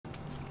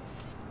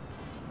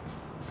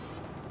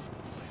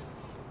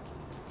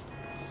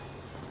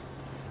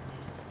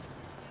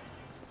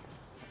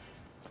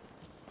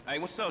Hey,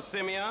 what's up,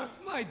 Simeon?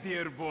 My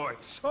dear boy,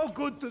 so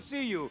good to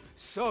see you.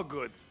 So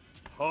good.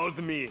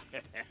 Hold me.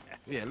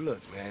 Yeah, look,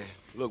 man.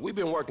 Look, we've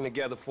been working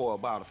together for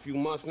about a few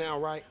months now,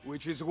 right?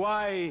 Which is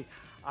why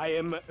I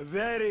am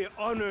very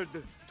honored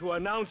to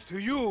announce to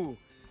you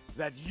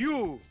that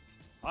you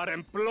are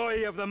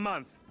Employee of the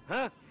Month.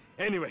 Huh?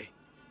 Anyway,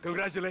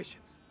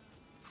 congratulations.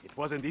 It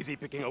wasn't easy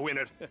picking a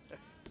winner.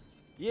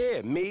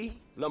 Yeah, me,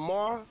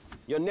 Lamar,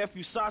 your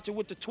nephew Sacha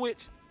with the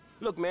Twitch.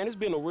 Look, man, it's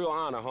been a real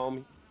honor,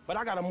 homie. But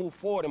I gotta move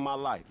forward in my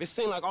life. It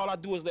seems like all I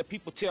do is let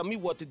people tell me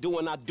what to do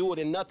and I do it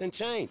and nothing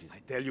changes. I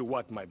tell you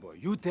what, my boy.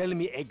 You tell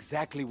me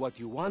exactly what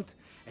you want,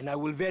 and I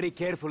will very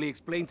carefully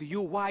explain to you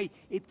why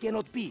it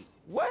cannot be.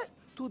 What?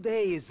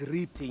 Today is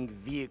reaping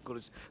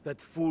vehicles that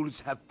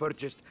fools have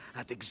purchased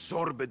at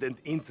exorbitant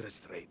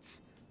interest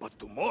rates. But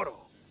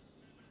tomorrow,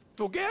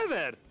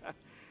 together,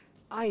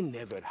 I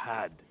never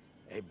had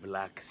a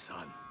black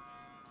son.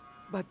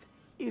 But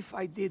if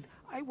I did,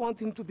 I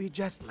want him to be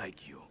just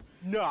like you.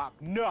 Knock,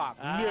 knock,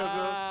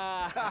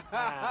 nigga.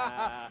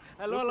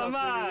 Hello,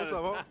 Lamar. What's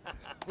up, homie?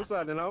 What's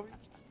up, then, homie?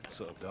 What's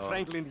up, dog?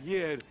 Franklin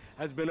here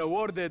has been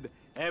awarded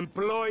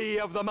Employee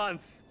of the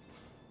Month.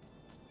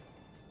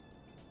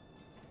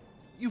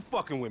 You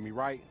fucking with me,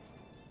 right?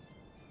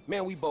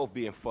 Man, we both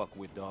being fucked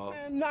with, dog.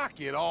 Man, knock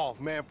it off,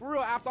 man. For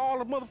real, after all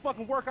the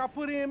motherfucking work I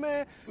put in,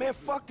 man. Man,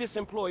 fuck this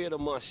Employee of the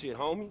Month shit,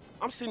 homie.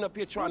 I'm sitting up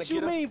here trying to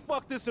get us... What you mean,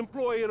 fuck this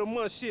Employee of the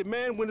Month shit,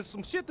 man? When there's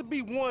some shit to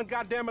be won,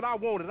 goddammit, I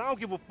want it. I don't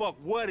give a fuck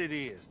what it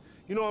is.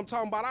 You know what I'm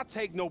talking about? I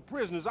take no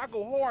prisoners. I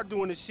go hard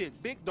doing this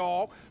shit. Big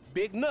dog,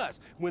 big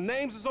nuts. When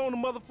names is on the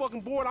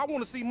motherfucking board, I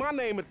want to see my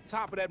name at the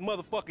top of that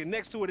motherfucking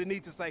next to it. It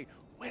needs to say,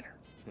 winner.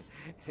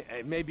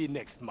 Maybe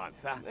next month,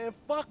 huh? Man,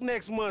 fuck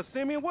next month,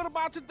 Simeon. What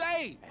about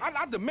today?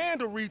 I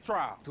demand a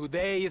retrial.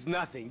 Today is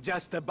nothing,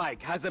 just a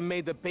bike. Hasn't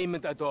made a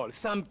payment at all.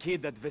 Some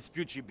kid at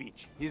Vespucci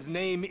Beach. His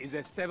name is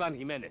Esteban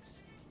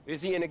Jimenez.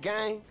 Is he in the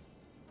gang?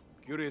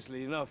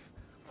 Curiously enough,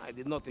 I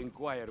did not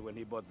inquire when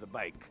he bought the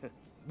bike.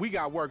 We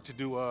got work to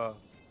do,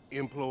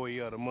 Employee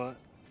of the Month.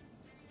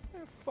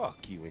 Man,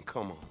 fuck you and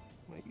come on.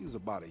 Man, you was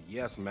about a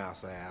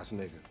yes-mouse ass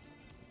nigga.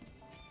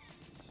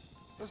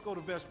 Let's go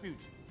to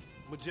Vespucci.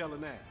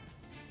 Magellan Ave.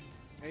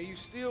 And you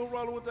still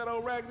rolling with that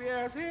old raggedy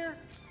ass hair?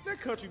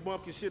 That country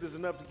bumpkin shit is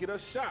enough to get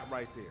us shot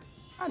right there.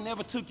 I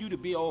never took you to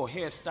be old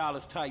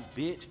hairstylist type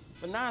bitch,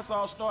 but now it's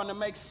all starting to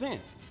make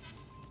sense.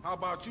 How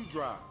about you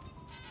drive?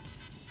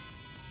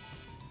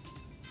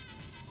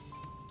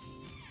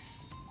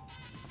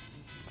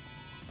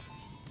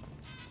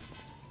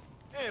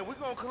 Hey, we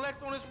gonna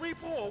collect on this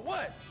repo or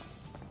what?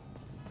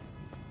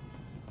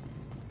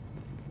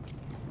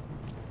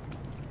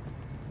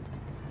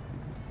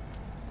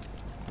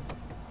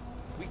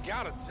 We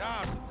got a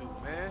job to do,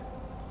 man.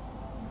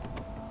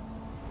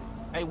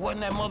 Hey,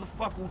 wasn't that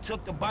motherfucker who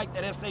took the bike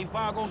that S.A.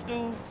 Vagos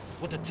dude?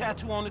 With the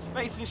tattoo on his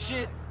face and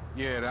shit?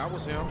 Yeah, that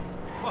was him.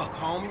 Fuck,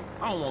 homie.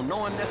 I don't want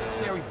no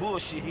unnecessary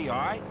bullshit here, all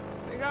right?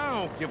 Nigga,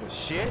 I don't give a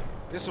shit.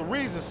 There's a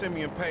reason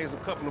Simeon pays a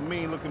couple of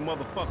mean-looking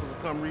motherfuckers to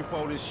come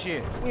repo this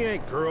shit. We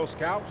ain't Girl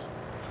Scouts.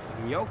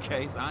 In your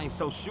case, I ain't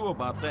so sure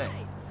about that.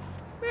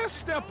 Man,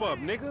 step up,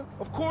 nigga.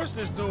 Of course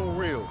this dude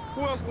real.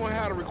 Who else gonna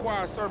have the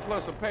required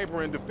surplus of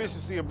paper and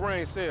deficiency of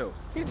brain cells?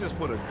 He just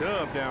put a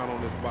dub down on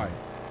this bike.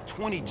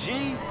 20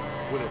 G?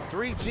 With a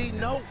 3G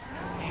note?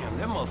 Damn,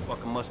 that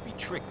motherfucker must be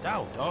tricked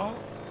out, dawg.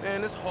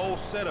 Man, this whole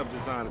setup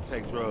designed to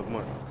take drug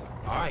money.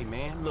 All right,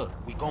 man, look,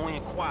 we go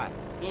in quiet.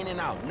 In and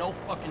out, no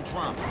fucking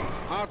drama.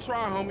 I'll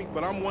try, homie,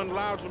 but I'm one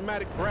loud,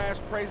 dramatic, brass,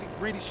 crazy,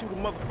 greedy, shoot a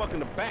motherfucker in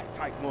the back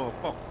type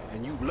motherfucker.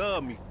 And you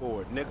love me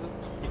for it, nigga.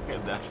 Yeah,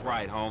 that's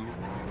right, homie.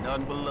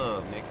 Nothing but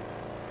love, nigga.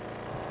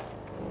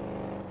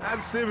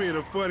 I'd Simeon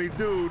a funny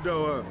dude,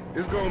 though.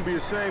 It's gonna be a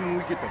shame when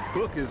we get to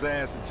book his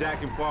ass and jack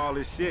him for all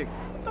this shit.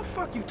 What the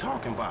fuck you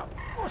talking about?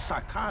 You're a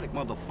psychotic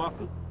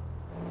motherfucker.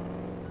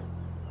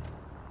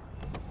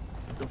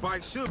 The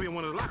bike should be in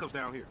one of the lockups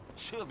down here.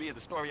 Should be is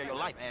the story of your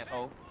life,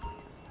 asshole.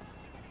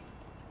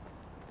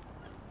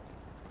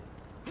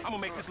 I'm gonna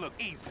make this look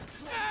easy.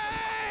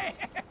 Hey!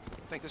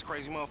 Think this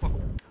crazy motherfucker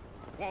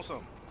want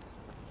something?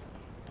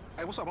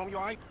 Hey, what's up, homie? You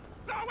all right?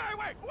 No,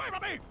 wait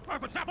from me!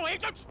 For example,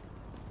 agents!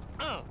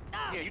 Yeah,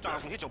 you thought I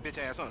was gonna hit your bitch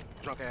ass, huh?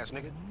 Drunk ass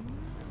nigga.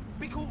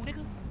 Be cool,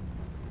 nigga.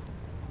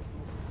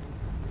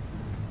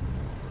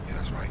 Yeah,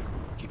 that's right.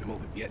 Keep it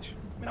moving, bitch.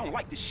 Man, I don't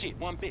like this shit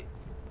one bit.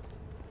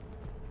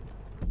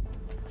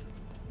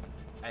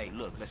 Hey,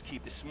 look, let's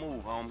keep it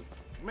smooth, homie.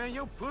 Man,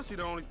 your pussy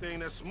the only thing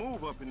that's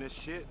smooth up in this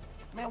shit.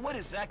 Man, what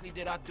exactly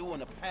did I do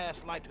in a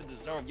past life to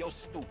deserve your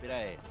stupid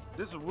ass?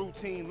 This is a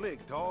routine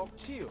lick, dog.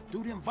 Chill.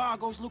 Do them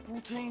Vagos look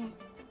routine?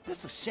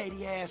 This a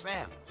shady-ass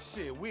alley.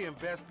 Shit, we in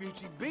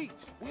Vespucci Beach.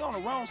 We on the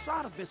wrong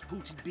side of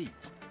Vespucci Beach.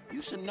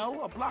 You should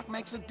know a block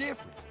makes a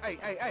difference.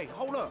 Hey,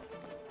 hold up.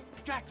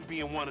 You got to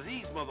be in one of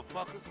these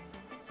motherfuckers.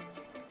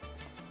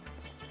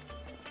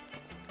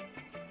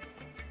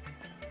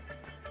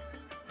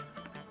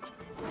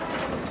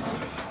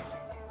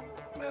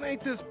 Man,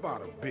 ain't this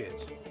about a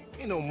bitch?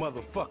 Ain't no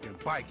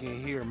motherfucking bike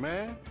in here,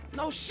 man.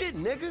 No shit,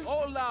 nigga.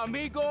 Hola,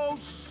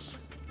 amigos.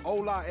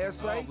 Hola,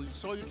 S.A. Oh, we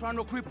saw you trying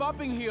to creep up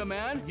in here,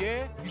 man.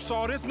 Yeah? You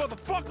saw this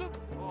motherfucker?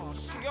 Oh,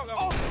 shit.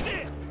 Oh,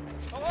 shit!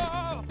 Come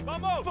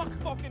on!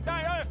 Fucking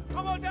down!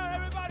 Come on down,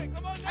 everybody!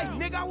 Come on Hey, down!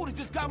 nigga, I would've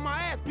just got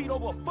my ass beat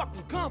over a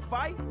fucking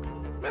gunfight.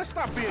 Man,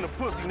 stop being a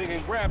pussy, nigga,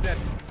 and grab that.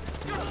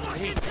 You're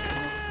fucking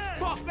dead!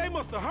 Fuck, they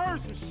must have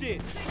heard some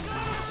shit.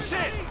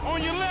 Shit,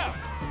 on your left.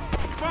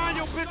 Find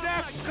your bitch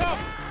ass some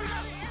cover.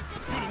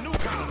 You the new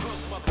kind of hook,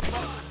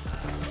 motherfucker.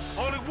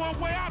 Only one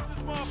way out of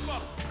this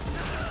motherfucker.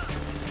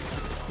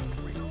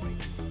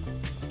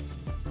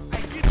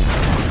 Hey, get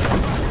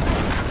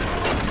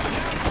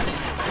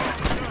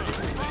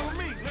follow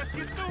me. Let's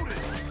get through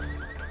this.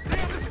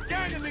 Damn, there's a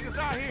gang of niggas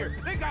out here.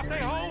 They got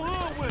their whole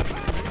hood with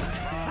them.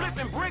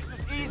 Flipping bricks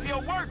is easier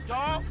work,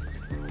 dawg.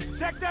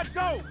 Check that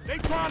door. They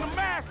trying to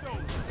mash on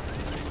us.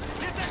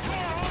 Get that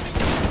car, homie.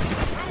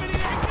 How many they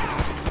got?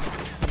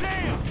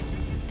 Damn.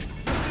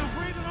 You still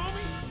breathing,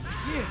 homie?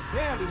 Yeah,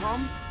 barely,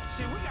 homie.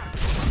 Shit, we got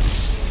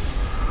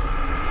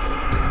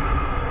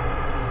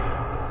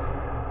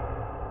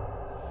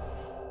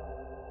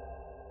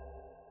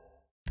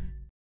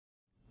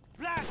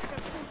blast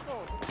that puto.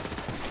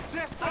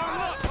 Just start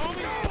up,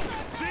 homie.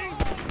 See?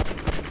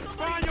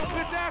 Find your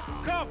bitch ass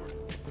some cover.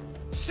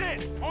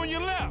 Shit, on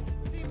your left.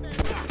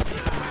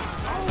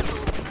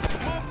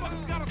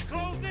 Motherfuckers got us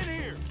closed in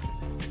here.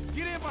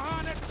 Get in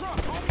behind that truck,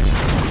 homie.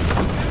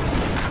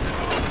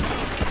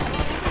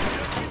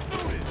 Let's get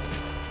through this.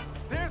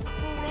 There's the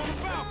fool on the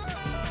balcony.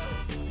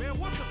 Man,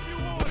 what's a few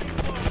more of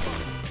these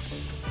motherfuckers?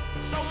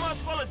 So much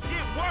for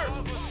legit work.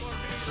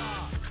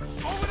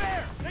 Over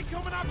there! They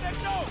coming out that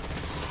door!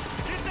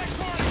 Get that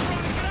car in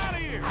front and get out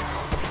of here!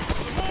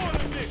 Some more of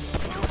them niggas!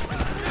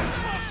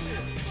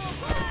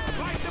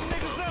 Light them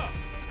niggas up!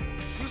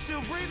 You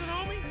still breathing,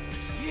 homie?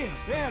 Yeah,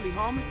 barely,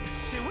 homie.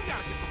 Shit, we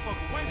gotta get the fuck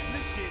away from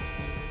this shit.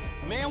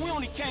 Man, we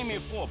only came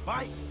here for a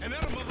bite. And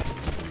that mother...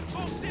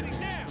 Oh, sitting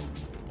down!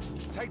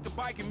 Take the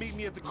bike and meet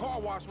me at the car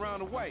wash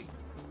round the way.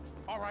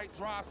 All right,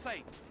 drive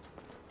safe.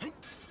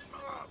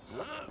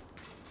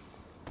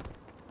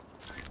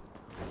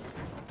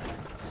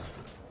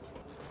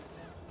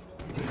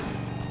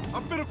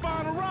 I'm finna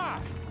find a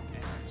ride.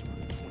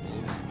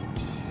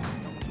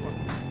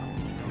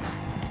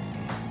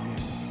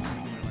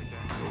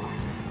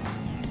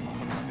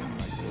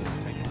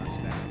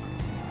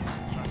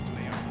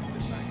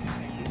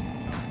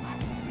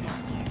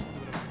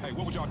 Hey,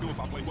 what would y'all do if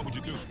I played? What would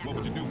you do? What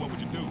would you do? What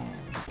would you do?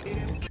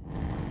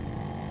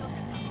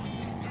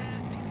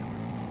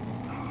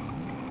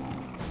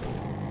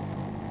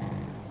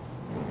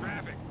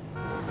 Traffic.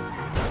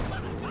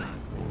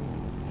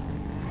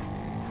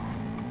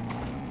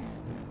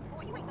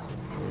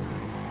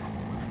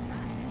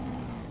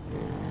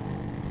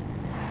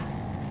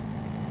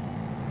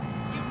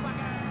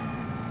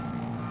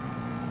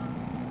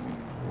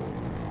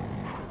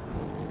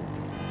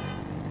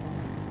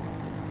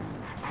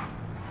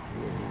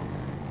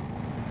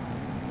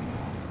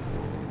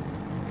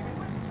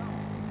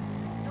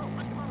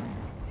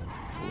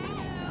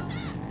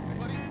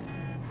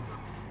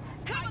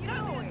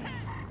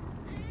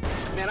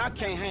 Man, I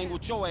can't hang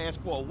with your ass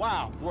for a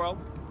while, bro.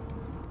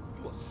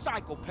 You a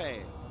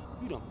psychopath.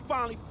 You done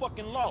finally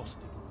fucking lost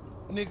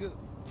it. Nigga,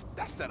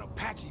 that's that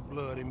Apache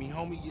blood in me,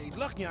 homie. You ain't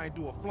lucky I ain't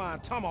do a flying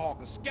tomahawk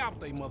and scalp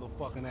they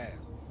motherfucking ass.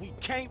 We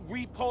can't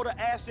repo the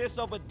assets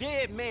of a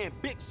dead man,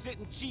 big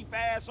sitting chief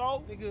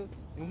asshole. Nigga,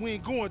 and we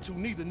ain't going to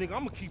neither, nigga.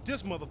 I'ma keep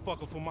this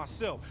motherfucker for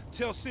myself.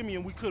 Tell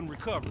Simeon we couldn't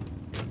recover.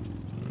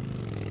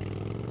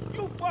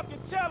 You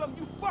fucking tell him,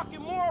 you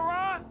fucking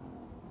moron.